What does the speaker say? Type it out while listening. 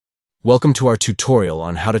Welcome to our tutorial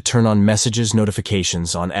on how to turn on messages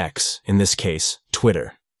notifications on X, in this case,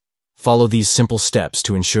 Twitter. Follow these simple steps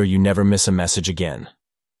to ensure you never miss a message again.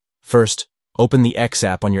 First, open the X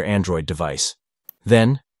app on your Android device.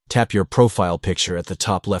 Then, tap your profile picture at the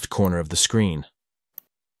top left corner of the screen.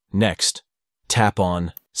 Next, tap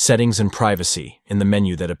on Settings and Privacy in the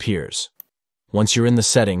menu that appears. Once you're in the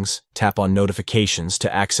settings, tap on Notifications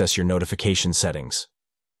to access your notification settings.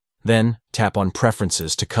 Then, tap on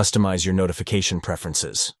Preferences to customize your notification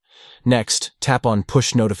preferences. Next, tap on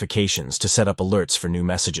Push Notifications to set up alerts for new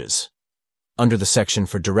messages. Under the section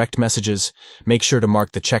for direct messages, make sure to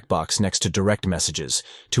mark the checkbox next to direct messages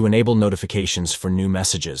to enable notifications for new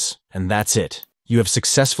messages. And that's it. You have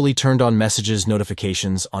successfully turned on messages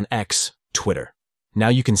notifications on X, Twitter. Now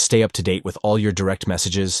you can stay up to date with all your direct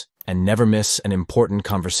messages and never miss an important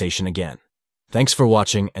conversation again. Thanks for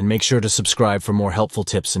watching, and make sure to subscribe for more helpful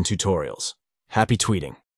tips and tutorials. Happy tweeting!